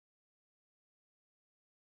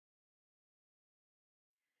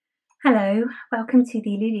Hello, welcome to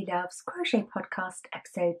the Lulu Loves Crochet Podcast,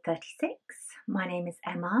 episode 36. My name is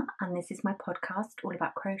Emma, and this is my podcast all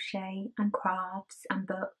about crochet and crafts and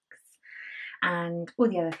books and all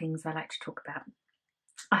the other things I like to talk about.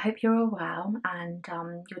 I hope you're all well and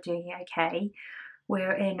you're doing okay.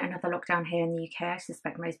 We're in another lockdown here in the UK. I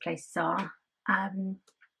suspect most places are.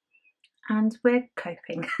 And we're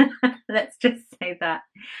coping. Let's just say that.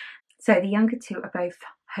 So the younger two are both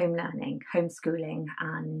home learning, homeschooling,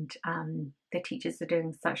 and the teachers are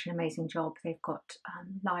doing such an amazing job. They've got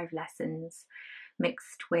live lessons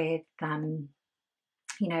mixed with, homework,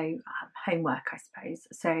 I suppose.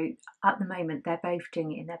 So at the moment, they're both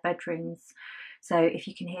doing it in their bedrooms. So if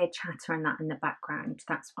you can hear chatter and that in the background,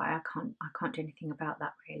 that's why I can't do anything about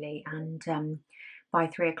that really. And by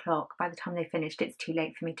 3 o'clock, by the time they finished, it's too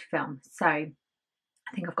late for me to film. So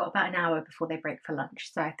I think I've got about an hour before they break for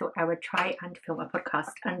lunch, so I thought I would try and film a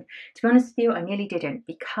podcast. And to be honest with you, I nearly didn't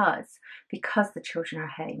because the children are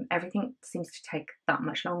home. Everything seems to take that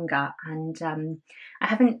much longer, and I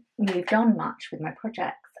haven't moved on much with my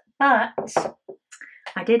projects. But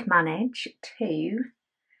I did manage to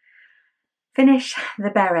finish the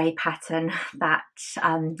beret pattern that,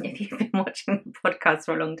 if you've been watching the podcast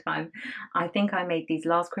for a long time, I think I made these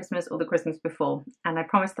last Christmas or the Christmas before, and I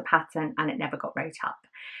promised the pattern and it never got wrote up.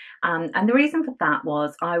 And the reason for that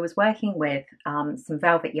was I was working with some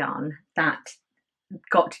velvet yarn that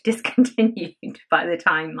got discontinued by the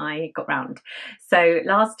time I got round. So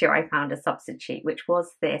last year I found a substitute, which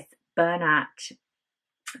was this Bernat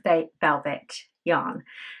velvet yarn.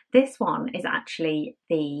 This one is actually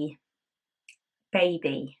the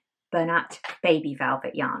Bernat baby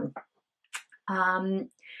velvet yarn, and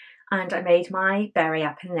I made my beret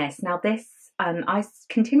up in this. Now this I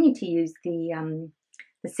continue to use the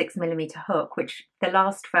 6mm hook, which the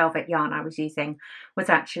last velvet yarn I was using was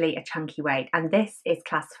actually a chunky weight, and this is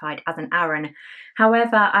classified as an Aran.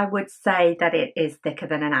 However, I would say that it is thicker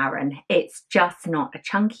than an Aran. It's just not a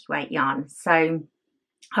chunky weight yarn. So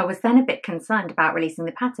I was then a bit concerned about releasing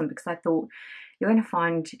the pattern because I thought you're going to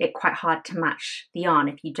find it quite hard to match the yarn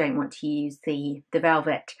if you don't want to use the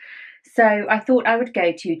velvet. So I thought I would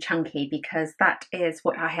go to chunky because that is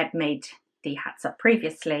what I had made the hats up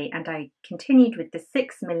previously, and I continued with the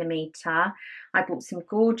 6mm. I bought some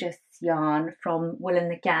gorgeous yarn from Wool and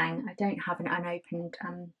the Gang. I don't have an unopened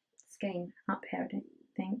skein up here, I don't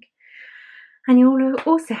think. And you'll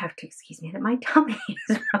also have to excuse me that my tummy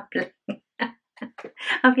is rumbling.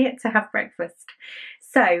 I've yet to have breakfast.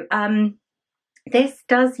 So this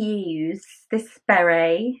does use this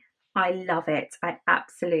beret. I love it. I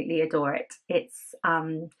absolutely adore it. It's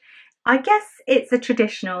I guess it's a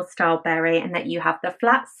traditional style beret in that you have the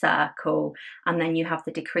flat circle and then you have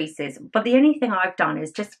the decreases. But the only thing I've done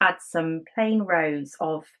is just add some plain rows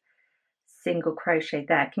of single crochet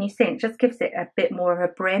there. Can you see? It just gives it a bit more of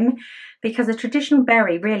a brim, because a traditional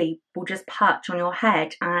beret really will just perch on your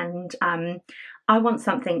head, and I want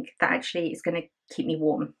something that actually is going to keep me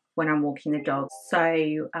warm when I'm walking the dog.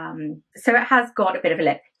 So so it has got a bit of a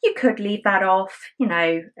lip. You could leave that off, you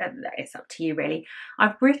know, it's up to you really.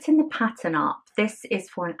 I've written the pattern up. This is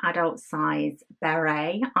for an adult size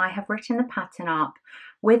beret. I have written the pattern up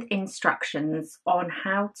with instructions on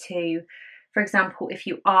how to, for example, if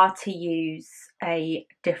you are to use a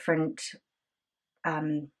different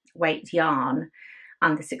weight yarn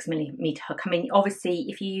and the 6mm hook. I mean, obviously,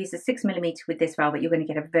 if you use a 6mm with this velvet, you're going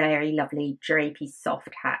to get a very lovely drapey soft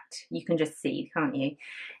hat. You can just see, can't you?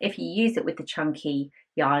 If you use it with the chunky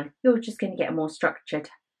yarn, you're just going to get a more structured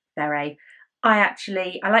beret. I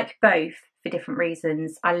like both for different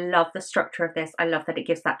reasons. I love the structure of this. I love that it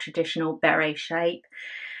gives that traditional beret shape.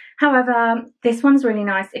 However, this one's really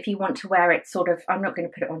nice if you want to wear it sort of, I'm not going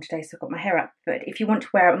to put it on today so I've got my hair up, but if you want to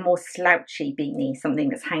wear a more slouchy beanie, something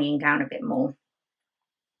that's hanging down a bit more.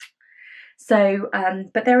 So,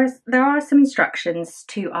 but there are some instructions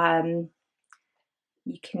to,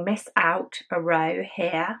 you can miss out a row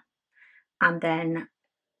here, and then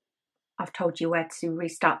I've told you where to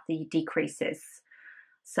restart the decreases.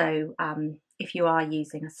 So if you are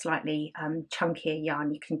using a slightly chunkier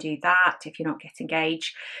yarn, you can do that if you're not getting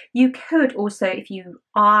gauge. You could also, if you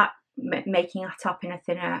are making it up in a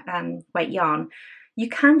thinner weight yarn, you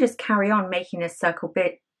can just carry on making this circle a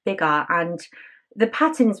bit bigger, and the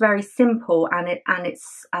pattern is very simple, and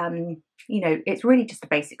it's you know, it's really just a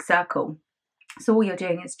basic circle. So all you're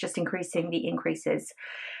doing is just increasing the increases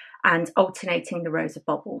and alternating the rows of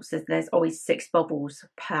bobbles. So there's always 6 bobbles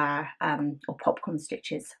per or popcorn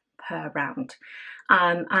stitches per round.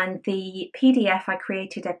 And the PDF, I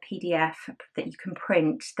created a PDF that you can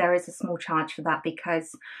print. There is a small charge for that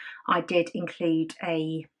because I did include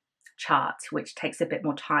a chart, which takes a bit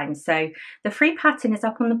more time. So the free pattern is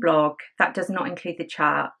up on the blog. That does not include the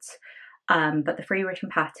chart, but the free written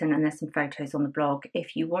pattern, and there's some photos on the blog.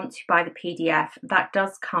 If you want to buy the PDF, that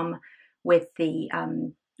does come with the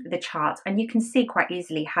chart, and you can see quite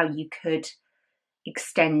easily how you could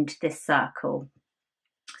extend this circle.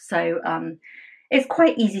 So it's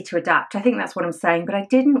quite easy to adapt. I think that's what I'm saying, but I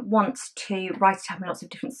didn't want to write it up in lots of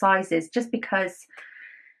different sizes just because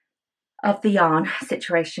of the yarn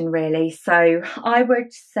situation, really. So I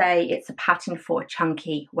would say it's a pattern for a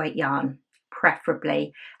chunky weight yarn,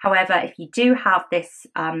 preferably. However, if you do have this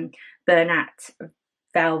burnout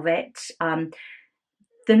velvet,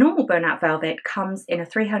 the normal burnout velvet comes in a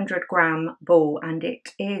 300-gram ball, and it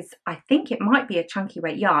is, I think it might be a chunky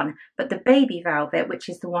weight yarn, but the baby velvet, which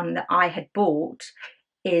is the one that I had bought,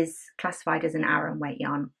 is classified as an Aran weight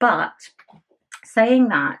yarn. But saying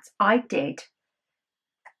that, I did,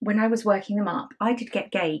 when I was working them up, I did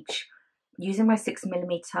get gauge using my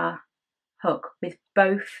 6mm hook with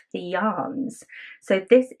both the yarns. So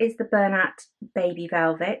this is the burnout baby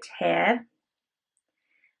velvet here,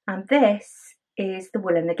 and this is the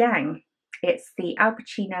Wool and the Gang. It's the Al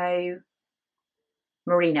Pacino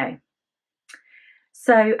Merino.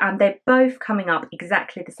 So, and they're both coming up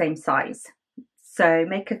exactly the same size. So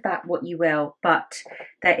make of that what you will, but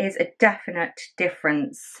there is a definite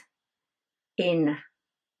difference in,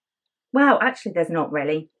 well, actually there's not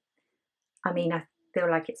really. I mean, I feel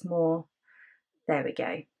like it's more, there we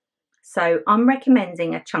go. So I'm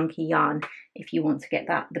recommending a chunky yarn if you want to get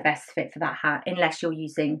that the best fit for that hat, unless you're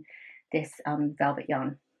using this velvet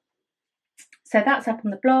yarn. So that's up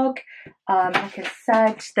on the blog. Like I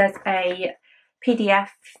said, there's a PDF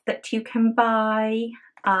that you can buy.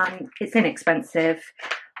 It's inexpensive,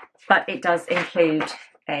 but it does include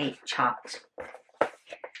a chart.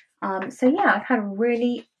 So yeah, I've had a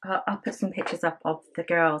really, I'll put some pictures up of the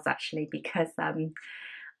girls actually, because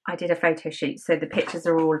I did a photo shoot. So the pictures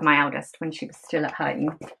are all of my eldest when she was still at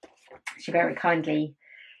home. She very kindly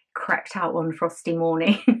crept out one frosty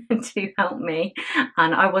morning to help me,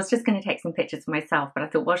 and I was just going to take some pictures for myself, but I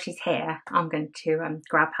thought, well, she's here, I'm going to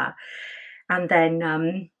grab her. And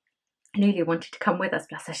then Lulu wanted to come with us,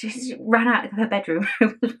 bless her. She ran out of her bedroom.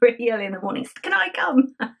 It was really early in the morning. Said, can I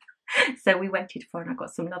come? So we waited for her, and I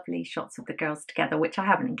got some lovely shots of the girls together, which I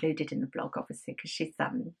haven't included in the blog, obviously, because she's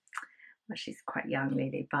well, she's quite young,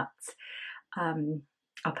 really, but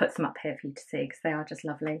I'll put some up here for you to see, because they are just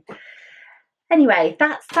lovely. Anyway,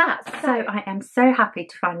 that's that. So I am so happy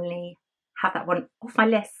to finally have that one off my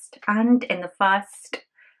list, and in the first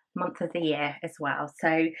month of the year as well.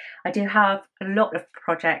 So I do have a lot of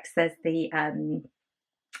projects. There's the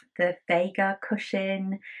Vega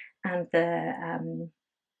cushion, and the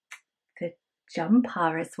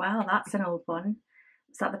jumper as well. That's an old one.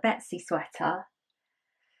 Is that the Becci sweater?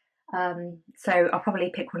 So I'll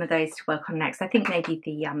probably pick one of those to work on next. I think maybe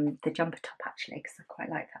the jumper top, actually, because I quite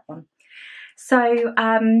like that one. So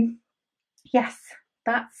yes,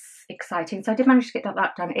 that's exciting. So I did manage to get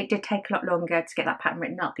that done. It did take a lot longer to get that pattern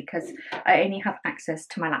written up, because I only have access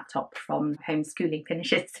to my laptop from homeschooling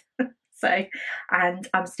finishes. So, and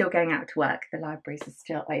I'm still going out to work. The libraries are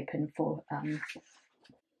still open for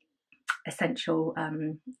essential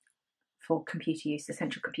computer use,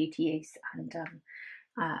 and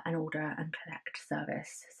an order and collect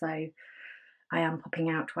service. So I am popping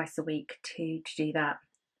out twice a week to do that,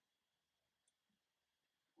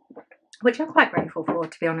 which I'm quite grateful for,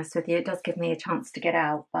 to be honest with you. It does give me a chance to get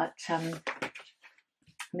out, but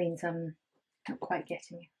means I'm not quite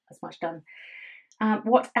getting as much done.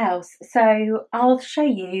 What else? So I'll show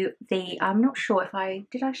you I'm not sure if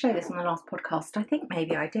did I show this on the last podcast? I think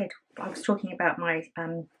maybe I did. I was talking about my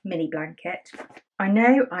mini blanket. I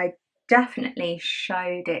know I definitely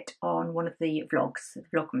showed it on one of the vlogs,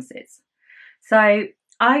 Vlogmases. So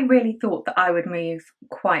I really thought that I would move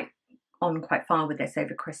quite far with this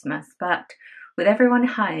over Christmas, but with everyone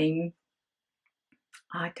home,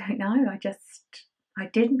 I don't know, I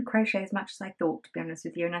didn't crochet as much as I thought, to be honest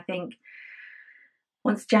with you. And I think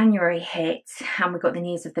once January hit and we got the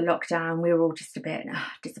news of the lockdown, we were all just a bit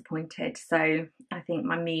disappointed. So I think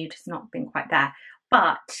my mood has not been quite there,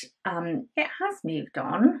 but it has moved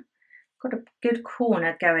on. Got a good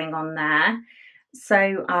corner going on there.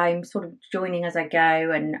 So I'm sort of joining as I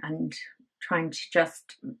go and trying to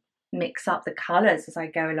just mix up the colours as I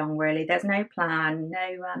go along, really. There's no plan,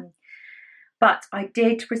 but I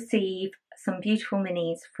did receive some beautiful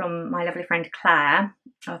minis from my lovely friend Claire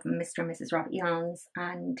of Mr. and Mrs. Rabbit Yarns,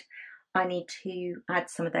 and I need to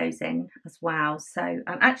add some of those in as well. So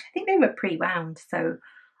actually I think they were pre-wound, so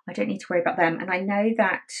I don't need to worry about them. And I know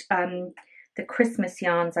that the Christmas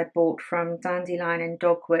yarns I bought from Dandelion and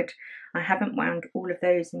Dogwood. I haven't wound all of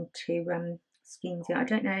those into skeins yet. I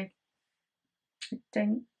don't know. I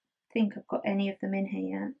don't think I've got any of them in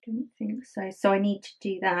here yet. I don't think so. So I need to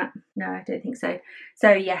do that. No, I don't think so.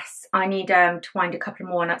 So yes, I need to wind a couple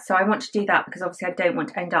more nuts. So I want to do that because obviously I don't want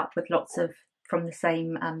to end up with lots of from the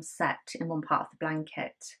same set in one part of the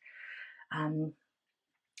blanket.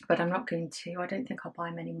 But I'm not going to. I don't think I'll buy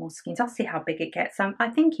many more skeins. I'll see how big it gets. I'm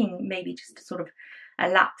thinking maybe just sort of a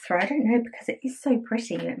lap throw. I don't know, because it is so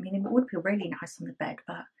pretty. I mean, it would be really nice on the bed,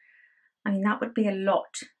 but I mean, that would be a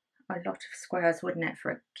lot of squares, wouldn't it,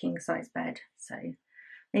 for a king size bed? So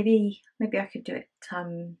maybe I could do it. I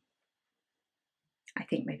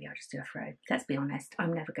think maybe I'll just do a throw. Let's be honest,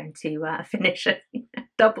 I'm never going to finish a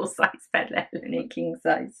double size bed, let alone a king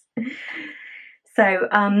size. So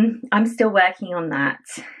I'm still working on that,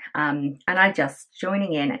 and I just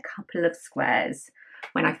joining in a couple of squares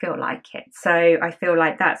when I feel like it. So I feel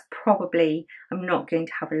like that's probably, I'm not going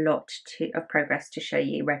to have a lot of progress to show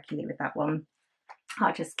you regularly with that one.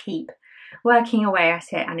 I'll just keep working away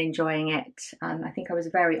at it and enjoying it. I think I was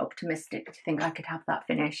very optimistic to think I could have that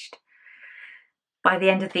finished by the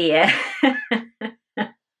end of the year.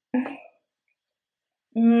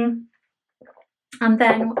 And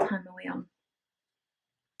then, what time are we on?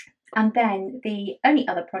 And then the only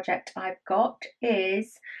other project I've got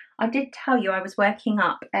is, I did tell you I was working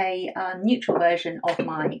up a neutral version of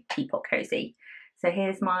my teapot cozy. So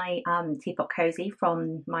here's my teapot cozy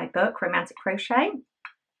from my book, Romantic Crochet.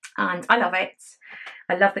 And I love it.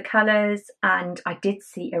 I love the colours, and I did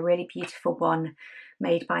see a really beautiful one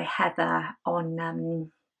made by Heather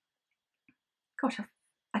on, gosh,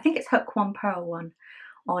 I think it's Hook One Pearl one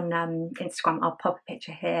on Instagram. I'll pop a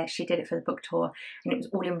picture here. She did it for the book tour, and it was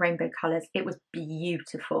all in rainbow colours. It was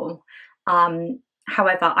beautiful.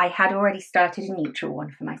 However, I had already started a neutral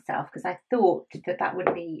one for myself because I thought that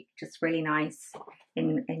would be just really nice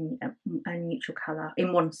in a neutral colour,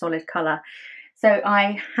 in one solid colour. So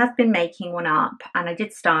I have been making one up, and I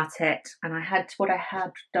did start it, and what I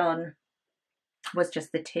had done was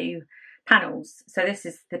just the 2 panels. So this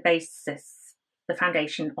is the basis, the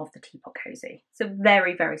foundation of the teapot cozy. So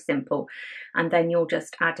very, very simple. And then you're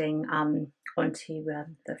just adding onto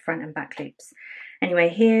the front and back loops. Anyway,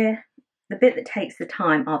 here, the bit that takes the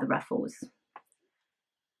time are the ruffles.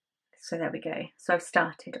 So there we go. So I've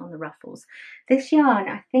started on the ruffles. This yarn,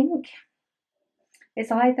 I think,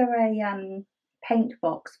 is either a paint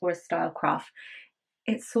box or a style craft.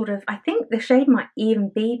 It's sort of, I think the shade might even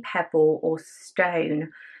be pebble or stone.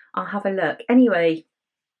 I'll have a look. Anyway,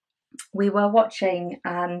 we were watching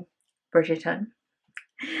Bridgerton,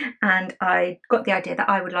 and I got the idea that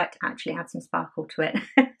I would like to actually add some sparkle to it.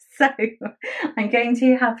 So I'm going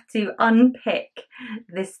to have to unpick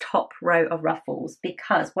this top row of ruffles,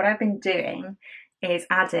 because what I've been doing is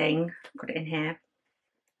adding, got it in here,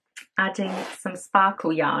 adding some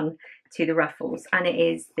sparkle yarn to the ruffles, and it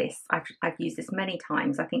is this. I've used this many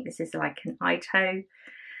times. I think this is like an Ito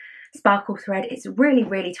sparkle thread. It's really,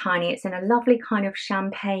 really tiny. It's in a lovely kind of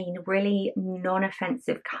champagne, really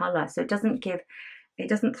non-offensive colour. So it doesn't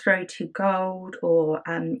throw to gold, or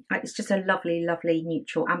it's just a lovely, lovely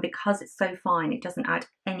neutral. And because it's so fine, it doesn't add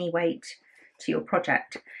any weight to your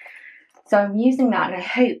project. So I'm using that, and I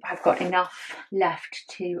hope I've got enough left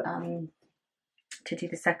to do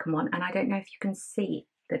the second one. And I don't know if you can see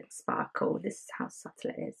the sparkle. This is how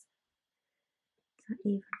subtle it is. Is that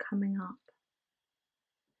even coming up?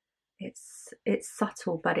 It's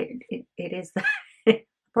subtle, but it is that. I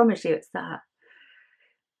promise you it's that.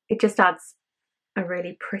 It just adds a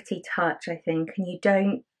really pretty touch, I think, and you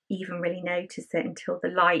don't even really notice it until the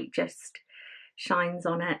light just shines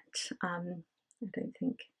on it. I don't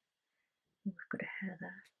think, we've got a hair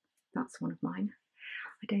there. That's one of mine.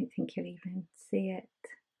 I don't think you'll even see it,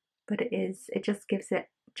 but it just gives it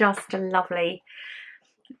just a lovely,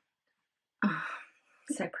 oh,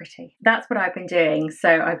 so pretty. That's what I've been doing.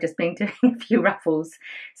 So I've just been doing a few ruffles.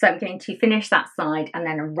 So I'm going to finish that side and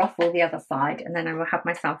then ruffle the other side, and then I will have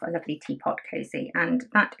myself a lovely teapot cozy. And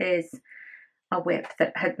that is a whip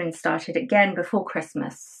that had been started again before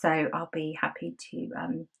Christmas. So I'll be happy to do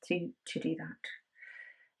that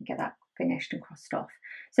and get that finished and crossed off.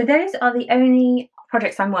 So those are the only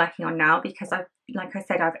projects I'm working on now, because like I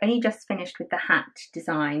said, I've only just finished with the hat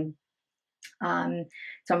design. So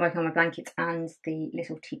I'm working on my blankets and the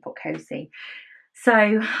little teapot cozy. So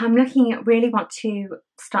I'm looking at, really want to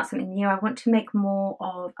start something new. I want to make more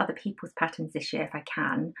of other people's patterns this year if I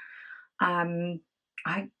can.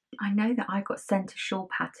 I know that I got sent a shawl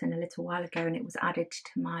pattern a little while ago, and it was added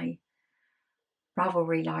to my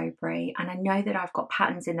Ravelry library, and I know that I've got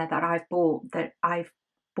patterns in there that I've bought that I've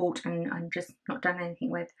bought and just not done anything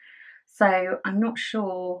with. So I'm not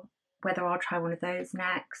sure whether I'll try one of those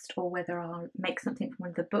next or whether I'll make something from one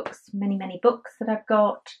of the books, many books that I've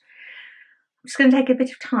got. I'm just going to take a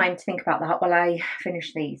bit of time to think about that while I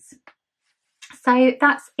finish these. So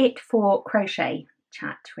that's it for crochet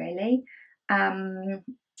chat, really. And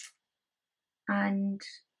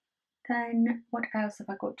then what else have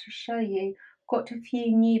I got to show you? I've got a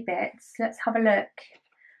few new bits. Let's have a look.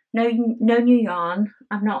 No new yarn.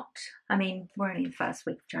 We're only in the first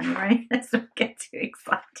week of January. Let's not get too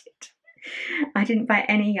excited. I didn't buy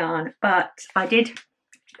any yarn, but I did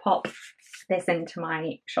pop this into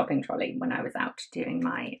my shopping trolley when I was out doing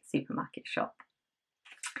my supermarket shop.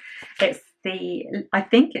 I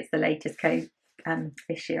think it's the latest code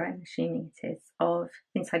this year, I'm assuming it is, of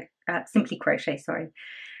Inside Simply Crochet, sorry.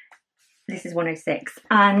 This is 106,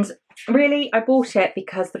 and really I bought it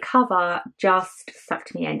because the cover just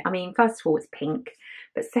sucked me in. I mean, first of all, it's pink,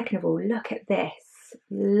 but second of all, look at this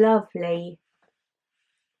lovely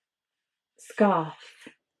scarf.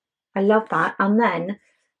 I love that. And then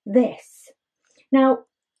this. Now,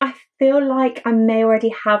 I feel like I may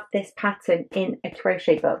already have this pattern in a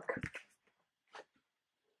crochet book.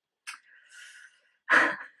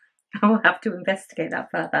 I will have to investigate that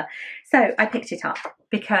further. So I picked it up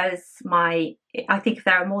because I think if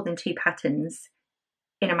there are more than 2 patterns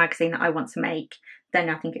in a magazine that I want to make, then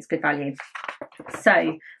I think it's good value.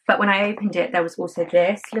 So, but when I opened it, there was also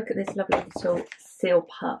this. Look at this lovely little seal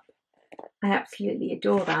pup. I absolutely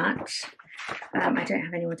adore that. I don't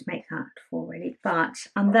have anyone to make that for really,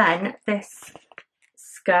 and then this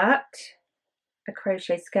skirt, a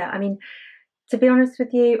crochet skirt. I mean, to be honest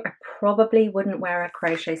with you, I probably wouldn't wear a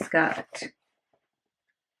crochet skirt,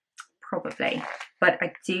 probably, but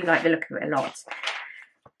I do like the look of it a lot.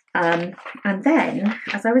 And then,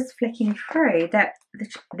 as I was flicking through, this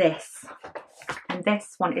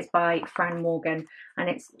one is by Fran Morgan, and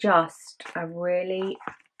it's just a really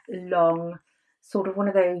long, sort of one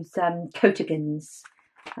of those coatigans,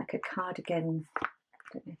 like a cardigan. I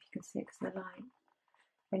don't know if you can see it because of the light.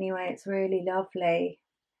 Anyway, it's really lovely.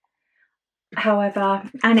 However,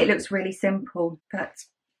 and it looks really simple, but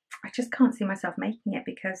I just can't see myself making it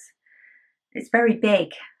because it's very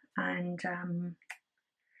big, and I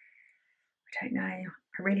don't know, I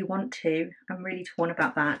really want to. I'm really torn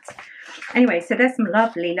about that. Anyway, so there's some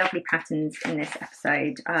lovely patterns in this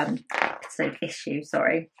issue,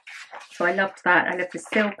 sorry. So I loved that. I loved the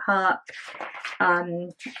seal part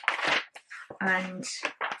and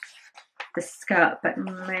the skirt, but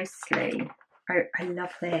mostly I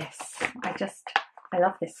love this. I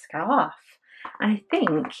love this scarf. And I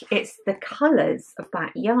think it's the colours of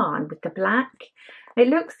that yarn with the black. It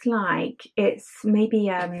looks like it's maybe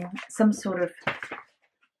some sort of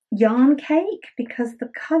yarn cake, because the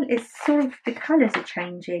colour is sort of, the colours are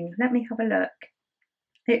changing. Let me have a look.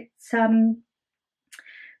 It's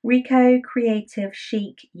Rico Creative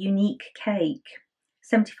Chic Unique Cake,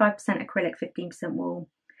 75% acrylic, 15% wool.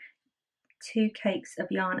 2 cakes of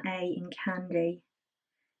yarn A in candy,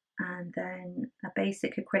 and then a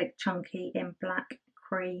basic acrylic chunky in black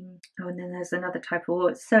cream. Oh, and then there's another type of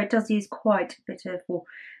wool. So it does use quite a bit of wool,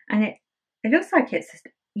 and it looks like it's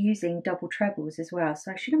using double trebles as well.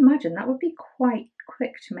 So I should imagine that would be quite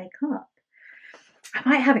quick to make up. I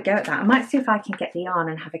might have a go at that. I might see if I can get the yarn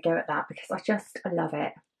and have a go at that, because I love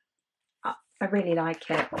it. I really like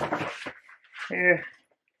it. Ugh.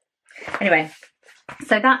 Anyway,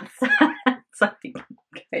 so that's sorry,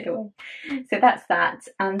 going away. So that's that,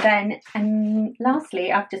 and then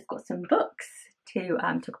lastly, I've just got some books to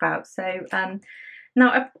talk about. So now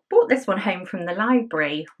I brought this one home from the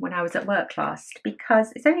library when I was at work last,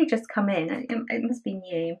 because it's only just come in. It must be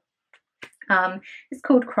new. It's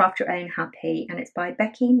called Craft Your Own Happy, and it's by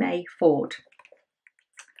Becci May Ford.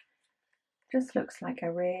 Just looks like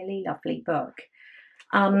a really lovely book.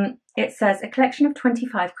 It says a collection of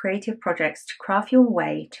 25 creative projects to craft your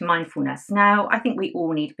way to mindfulness. Now, I think we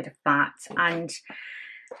all need a bit of that, and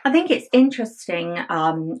I think it's interesting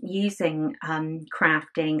using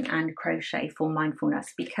crafting and crochet for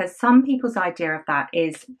mindfulness, because some people's idea of that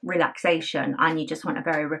is relaxation and you just want a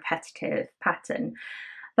very repetitive pattern.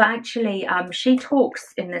 But actually, she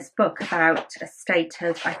talks in this book about a state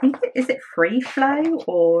of, I think, is it free flow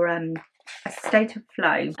or a state of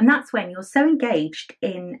flow, and that's when you're so engaged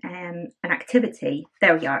in an activity.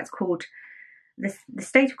 There we are. It's called the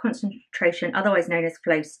state of concentration, otherwise known as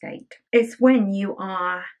flow state. It's when you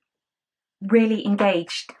are really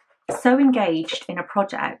engaged, so engaged in a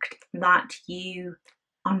project that you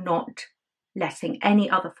are not letting any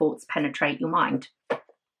other thoughts penetrate your mind,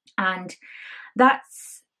 and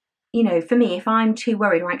that's you know, for me, if I'm too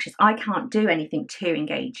worried or anxious, I can't do anything too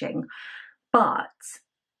engaging. But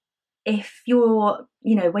if you're,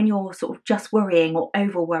 you know, when you're sort of just worrying or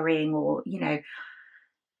over worrying, or, you know,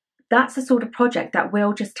 that's the sort of project that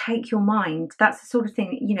will just take your mind. That's the sort of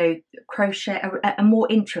thing, you know, crochet, a more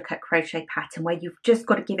intricate crochet pattern where you've just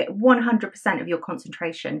got to give it 100% of your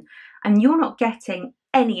concentration, and you're not getting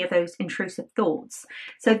any of those intrusive thoughts.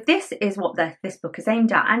 So this is what this book is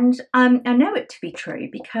aimed at, and I know it to be true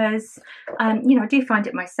because, you know, I do find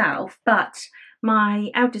it myself. But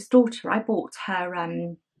my eldest daughter, I bought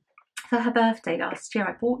her, for her birthday last year,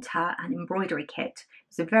 I bought her an embroidery kit.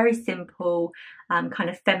 It's a very simple kind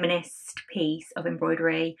of feminist piece of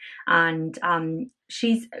embroidery, and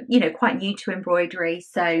she's, you know, quite new to embroidery,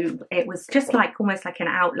 so it was just like almost like an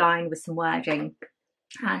outline with some wording.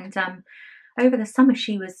 And over the summer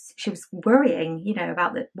she was worrying, you know,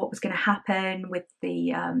 about what was going to happen with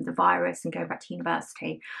the virus and going back to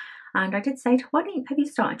university. And I did say to her, have you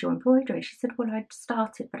started your embroidery? She said, well, I'd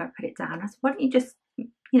started, but I put it down. I said, why don't you just, you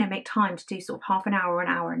know, make time to do sort of half an hour or an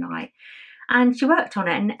hour a night? And she worked on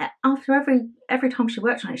it, and after every time she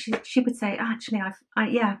worked on it, she would say, actually,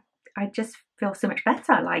 I just feel so much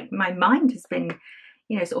better. Like my mind has been,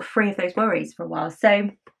 you know, sort of free of those worries for a while. So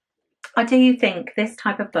I do think this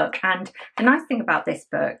type of book, and the nice thing about this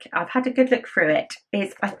book, I've had a good look through it,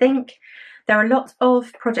 is I think there are lots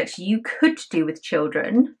of projects you could do with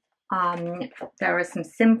children. There are some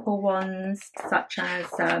simple ones, such as,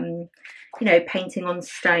 you know, painting on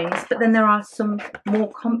stones, but then there are some more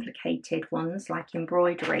complicated ones like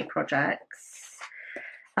embroidery projects.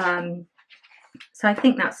 So I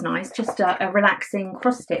think that's nice, just a relaxing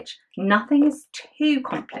cross stitch. Nothing is too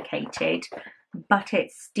complicated, but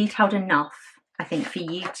it's detailed enough, I think, for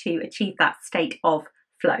you to achieve that state of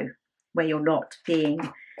flow where you're not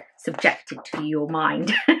being subjected to your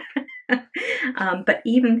mind. But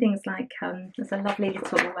even things like, there's a lovely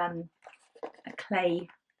little a clay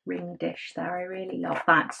ring dish there. I really love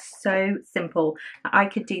that. So simple. I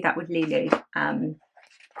could do that with Lulu,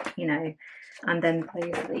 you know. And then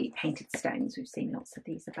these are the painted stones. We've seen lots of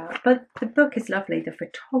these about. But the book is lovely. The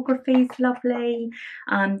photography is lovely.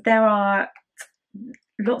 There are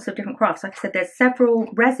lots of different crafts. Like I said, there's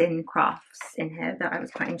several resin crafts in here that I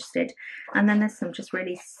was quite interested. And then there's some just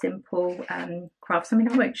really simple crafts. I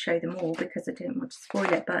mean, I won't show them all because I didn't want to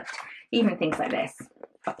spoil it, but even things like this,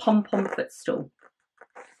 a pom-pom footstool.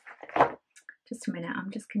 Just a minute,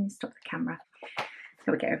 I'm just going to stop the camera.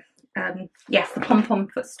 Here we go. Yes, the pom-pom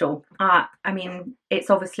footstool. I mean, it's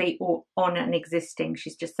obviously all on an existing,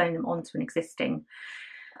 she's just sewn them onto an existing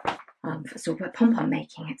footstool, but pom-pom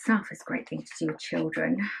making itself is a great thing to do with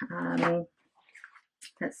children.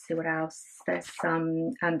 Let's see what else. There's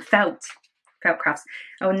some felt crafts.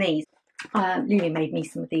 Oh, and these. Lulu made me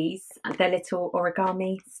some of these. They're little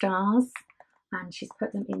origami stars, and she's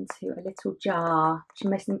put them into a little jar. She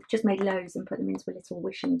just made loads and put them into a little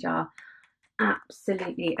wishing jar.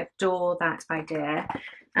 Absolutely adore that idea.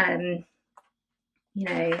 You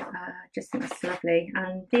know, just think that's lovely,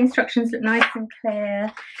 and the instructions look nice and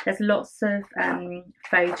clear. There's lots of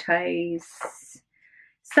photos.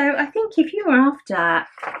 So I think if you were after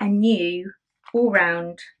a new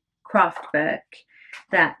all-round craft book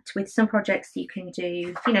that with some projects you can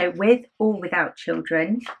do, you know, with or without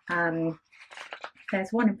children,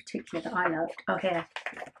 there's one in particular that I loved. Oh, here,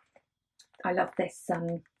 I love this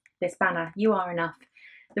this banner, You Are Enough.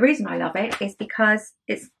 The reason I love it is because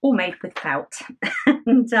it's all made with felt,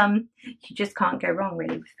 and you just can't go wrong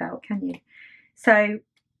really with felt, can you? So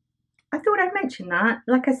I thought I'd mention that.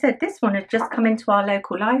 Like I said, this one had just come into our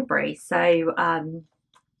local library, so I'm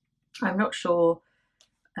not sure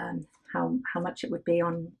how much it would be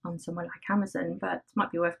on somewhere like Amazon, but it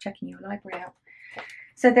might be worth checking your library out.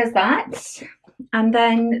 So there's that, and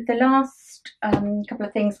then the last couple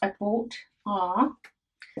of things I bought are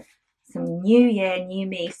some New Year, New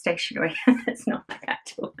Me stationery. That's not like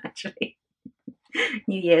at all, actually.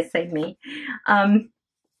 New Year, same me.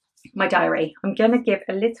 My diary. I'm going to give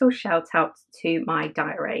a little shout out to my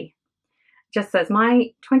diary. Just says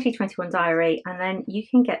my 2021 diary, and then you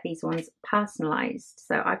can get these ones personalised.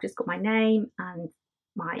 So I've just got my name and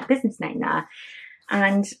my business name there.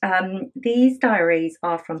 And these diaries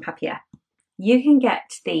are from Papier. You can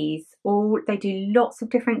get these all, they do lots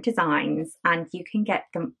of different designs, and you can get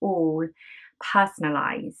them all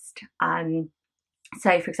personalised.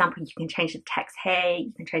 So for example, you can change the text here,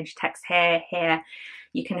 you can change the text here.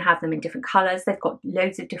 You can have them in different colours. They've got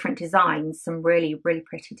loads of different designs, some really, really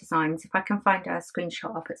pretty designs. If I can find a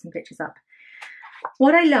screenshot, I'll put some pictures up.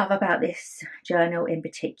 What I love about this journal in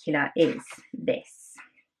particular is this.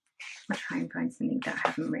 I'll try and find something that I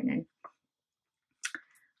haven't written.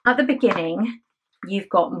 At the beginning, you've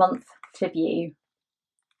got month to view.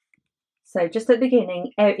 So just at the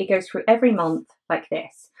beginning, it goes through every month like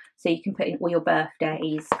this. So you can put in all your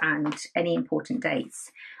birthdays and any important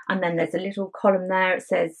dates. And then there's a little column there. It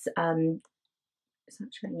says, to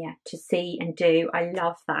see and do. I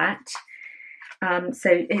love that. So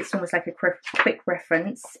it's almost like a quick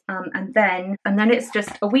reference. And then it's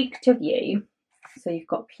just a week to view. So you've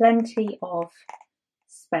got plenty of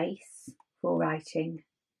space for writing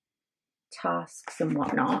tasks and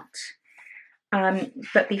whatnot.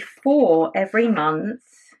 But before every month,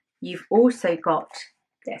 you've also got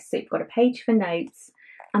this. So you've got a page for notes,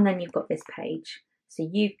 and then you've got this page. So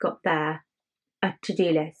you've got there a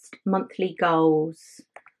to-do list, monthly goals.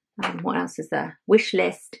 What else is there? Wish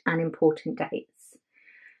list and important dates.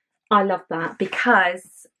 I love that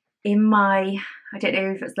because in my, I don't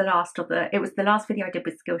know if it was the last video I did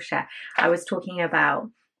with Skillshare, I was talking about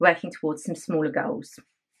working towards some smaller goals.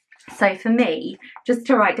 So for me, just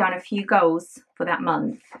to write down a few goals for that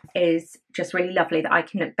month is just really lovely that I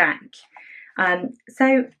can look back.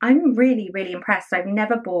 So I'm really, really impressed. I've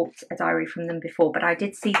never bought a diary from them before, but I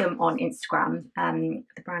did see them on Instagram.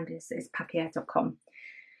 The brand is papier.com.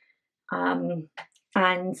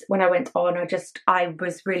 And when I went on, I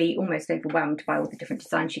was really almost overwhelmed by all the different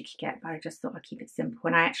designs you could get, but I just thought I'd keep it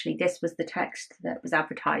simple. And this was the text that was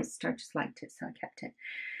advertised. I just liked it, so I kept it.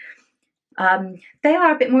 They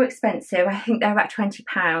are a bit more expensive. I think they're about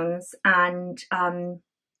 £20, and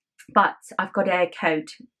but I've got a code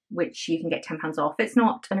which you can get £10 off. It's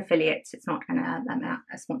not an affiliate, it's not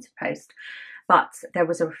a sponsored post, but there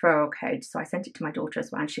was a referral code, so I sent it to my daughter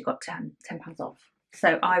as well, and she got £10 off.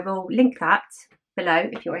 So I will link that below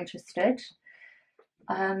if you're interested.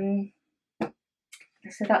 So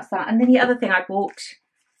that's that. And then the other thing I bought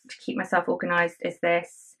to keep myself organised is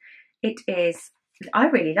this. I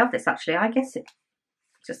really love this actually. I guess it's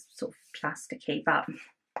just sort of plasticky, but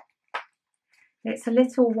it's a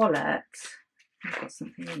little wallet. I've got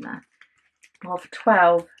something in there of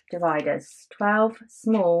 12 dividers, 12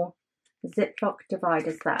 small Ziploc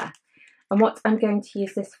dividers there. And what I'm going to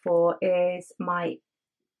use this for is my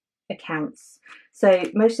accounts. So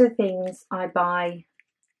most of the things I buy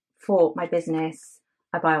for my business,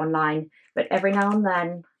 I buy online, but every now and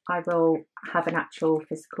then I will have an actual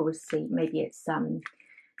physical receipt. Maybe it's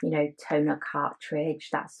toner cartridge,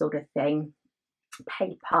 that sort of thing,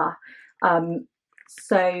 paper.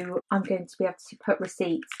 So I'm going to be able to put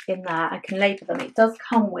receipts in there. I can label them. It does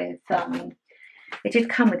come with it did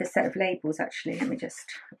come with a set of labels actually. Let me just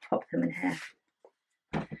pop them in here.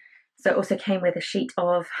 So it also came with a sheet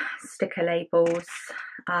of sticker labels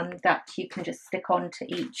that you can just stick onto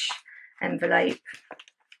each envelope.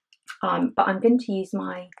 But I'm going to use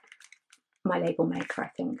my label maker, I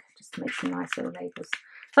think, just to make some nice little labels.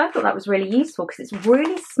 So I thought that was really useful because it's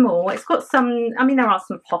really small. It's got some, there are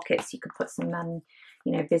some pockets. You could put some,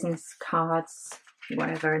 business cards,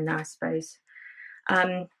 whatever in there, I suppose.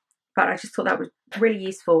 But I just thought that was really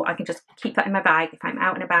useful. I can just keep that in my bag. If I'm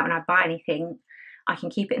out and about and I buy anything, I can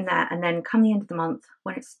keep it in there. And then come the end of the month,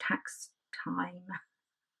 when it's tax time,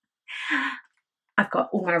 I've got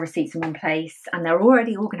all my receipts in one place and they're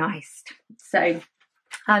already organised. So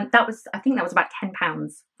I think that was about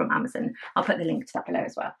 £10 from Amazon. I'll put the link to that below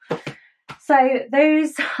as well. So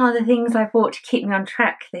those are the things I bought to keep me on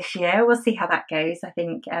track this year. We'll see how that goes. I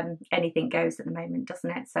think anything goes at the moment, doesn't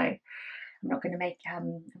it? So I'm not going to make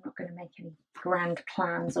any grand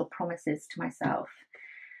plans or promises to myself.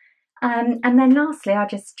 And then lastly, I'll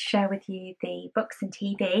just share with you the books and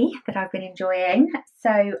TV that I've been enjoying.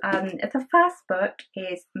 So the first book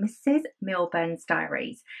is Mrs. Milburn's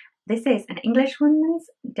Diaries. This is an Englishwoman's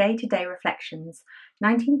day-to-day reflections,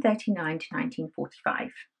 1939 to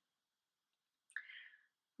 1945.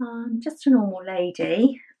 Just a normal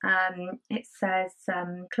lady. It says,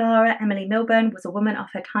 Clara Emily Milburn was a woman of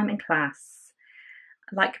her time and class.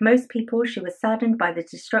 Like most people, she was saddened by the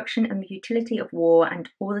destruction and futility of war and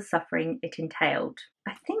all the suffering it entailed.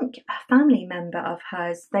 I think a family member of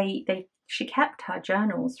hers, she kept her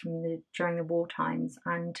journals from during the war times,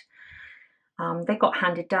 and they got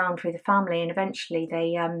handed down through the family, and eventually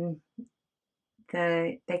they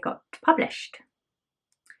got published.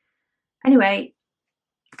 Anyway,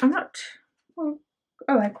 I'm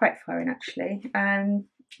quite far in actually.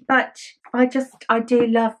 But I do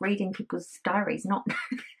love reading people's diaries. Not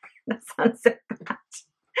that sounds so bad.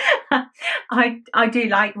 I do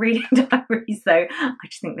like reading diaries though. I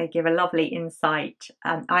just think they give a lovely insight.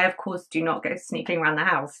 I of course do not go snooping around the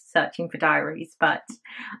house searching for diaries, but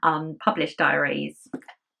published diaries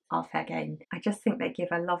fair game. I just think they give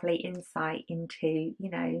a lovely insight into, you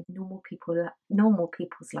know, normal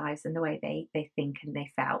people's lives and the way they think and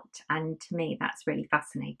they felt. And to me, that's really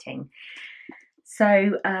fascinating.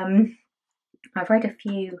 So I've read a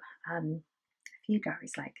few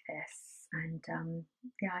diaries like this, and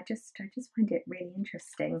yeah, I just find it really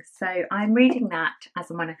interesting. So I'm reading that as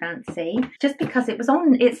and when I fancy, just because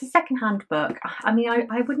it's a second-hand book. I mean,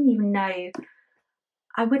 I wouldn't even know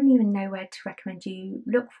where to recommend you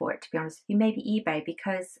look for it, to be honest with you. Maybe eBay,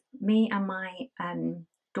 because me and my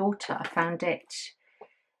daughter found it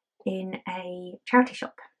in a charity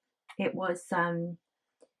shop. It was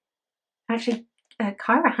actually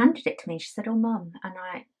Kyra handed it to me. She said, "Oh, Mum," and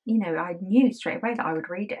I knew straight away that I would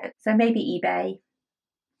read it. So maybe eBay.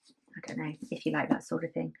 I don't know if you like that sort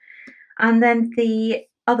of thing. And then the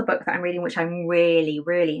other book that I'm reading, which I'm really,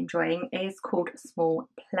 really enjoying, is called Small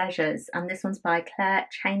Pleasures, and this one's by Claire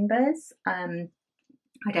Chambers. I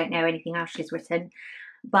don't know anything else she's written,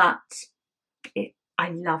 but I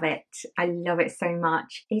love it. I love it so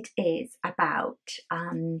much. It is about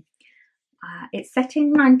it's set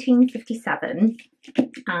in 1957,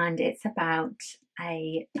 and it's about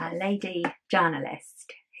a lady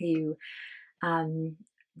journalist who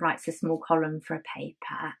writes a small column for a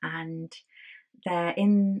paper, and there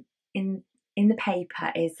in the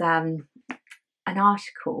paper is an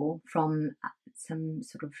article from some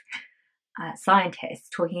sort of scientists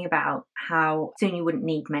talking about how soon you wouldn't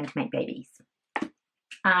need men to make babies.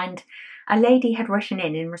 And a lady had written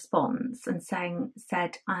in response and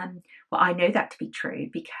said, well, I know that to be true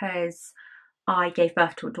because I gave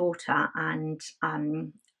birth to a daughter and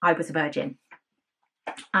I was a virgin.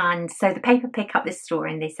 And so the paper pick up this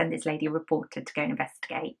story and they send this lady a reporter to go and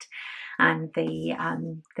investigate. And the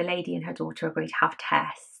lady and her daughter agreed to have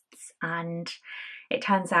tests, and it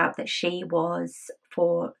turns out that she was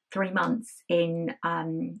for 3 months in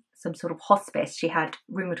some sort of hospice. She had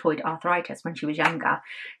rheumatoid arthritis when she was younger.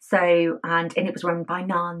 So, and it was run by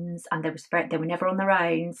nuns, and they were never on their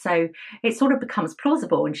own. So it sort of becomes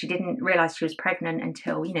plausible. And she didn't realise she was pregnant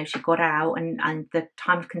until, you know, she got out, and the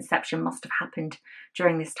time of conception must have happened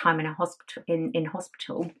during this time in a hospital. In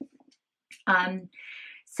hospital.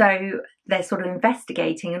 So they're sort of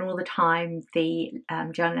investigating, and all the time the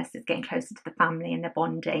journalist is getting closer to the family and they're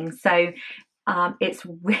bonding. So it's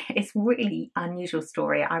really unusual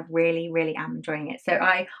story. I really, really am enjoying it. So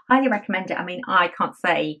I highly recommend it. I mean, I can't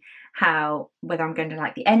say whether I'm going to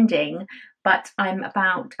like the ending, but I'm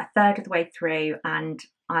about a third of the way through and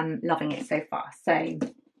I'm loving it so far. So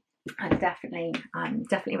I definitely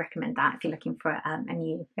recommend that if you're looking for a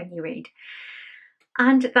new read.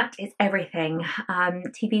 And that is everything.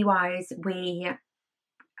 TV wise, we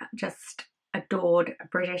just adored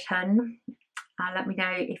Bridgerton. Let me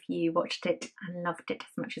know if you watched it and loved it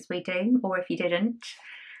as much as we do, or if you didn't.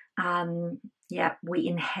 Yeah, we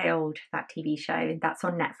inhaled that TV show. That's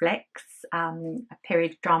on Netflix. A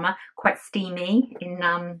period drama, quite steamy in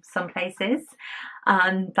some places.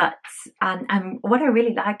 But what I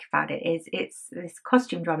really like about it is it's this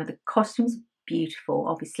costume drama. The costumes beautiful,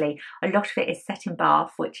 obviously. A lot of it is set in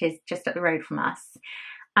Bath, which is just up the road from us.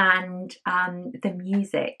 And the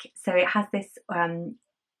music, so it has this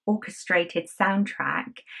orchestrated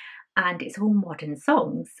soundtrack, and it's all modern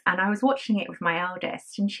songs. And I was watching it with my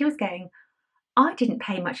eldest, and she was going, I didn't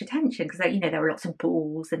pay much attention, because, you know, there were lots of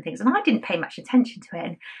balls and things, and I didn't pay much attention to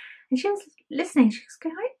it. And she was listening, she was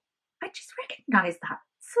going, I just recognise that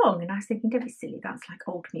song. And I was thinking, don't be silly, that's like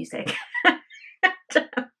old music.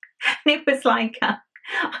 And it was like, I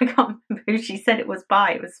can't remember who she said it was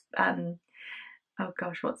by. It was, oh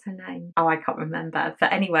gosh, what's her name? Oh, I can't remember.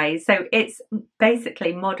 But anyway, so it's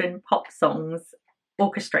basically modern pop songs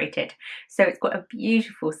orchestrated. So it's got a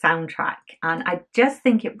beautiful soundtrack, and I just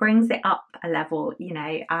think it brings it up a level, you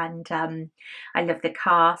know. And I love the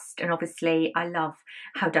cast, and obviously I love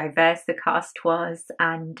how diverse the cast was,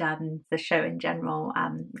 and the show in general.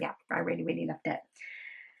 Yeah, I really, really loved it.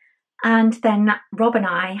 And then Rob and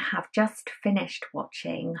I have just finished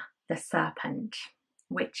watching The Serpent,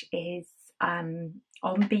 which is on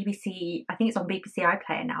BBC. I think it's on BBC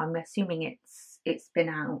iPlayer now. I'm assuming it's been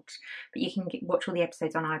out, but you can watch all the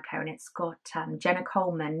episodes on iPlayer, and it's got Jenna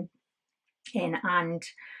Coleman in, and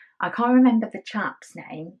I can't remember the chap's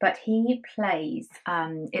name, but he plays.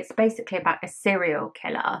 It's basically about a serial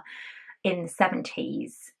killer in the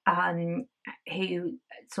 70s who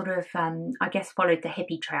sort of I guess followed the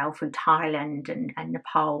hippie trail through Thailand and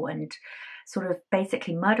Nepal, and sort of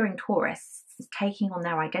basically murdering tourists, taking on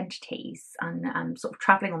their identities, and sort of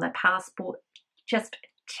travelling on their passport. Just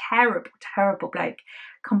terrible bloke,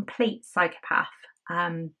 complete psychopath.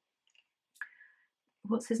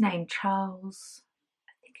 What's his name? Charles,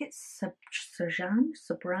 I think it's Sobran.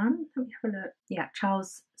 Let me have a look. Yeah,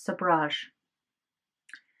 Charles Sobrage.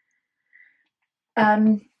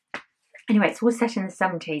 Anyway, it's all set in the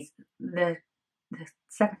 70s. The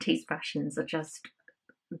 70s fashions are just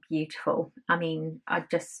beautiful. I mean, I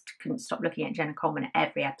just couldn't stop looking at Jenna Coleman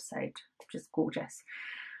every episode. Just gorgeous.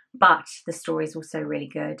 But the story is also really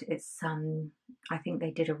good. It's I think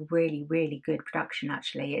they did a really, really good production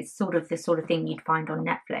actually. It's sort of the sort of thing you'd find on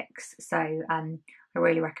Netflix. So I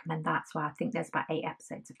really recommend that as well. I think there's about 8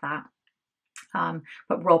 episodes of that.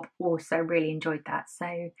 But Rob also really enjoyed that.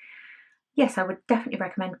 So yes, I would definitely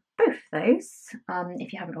recommend both of those.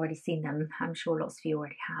 If you haven't already seen them, I'm sure lots of you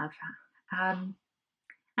already have.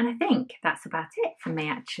 And I think that's about it from me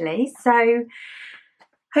actually. So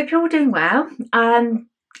hope you're all doing well.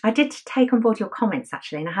 I did take on board your comments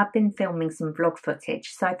actually, and I have been filming some vlog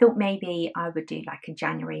footage. So I thought maybe I would do like a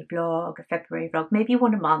January vlog, a February vlog, maybe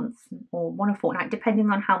one a month or one a fortnight, depending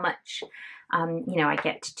on how much you know, I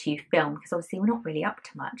get to film, because obviously we're not really up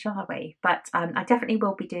to much, are we? But I definitely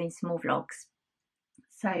will be doing some more vlogs.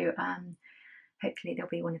 So hopefully there'll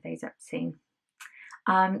be one of those up soon.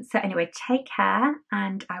 So anyway, take care,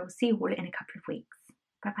 and I will see you all in a couple of weeks.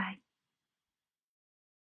 Bye bye.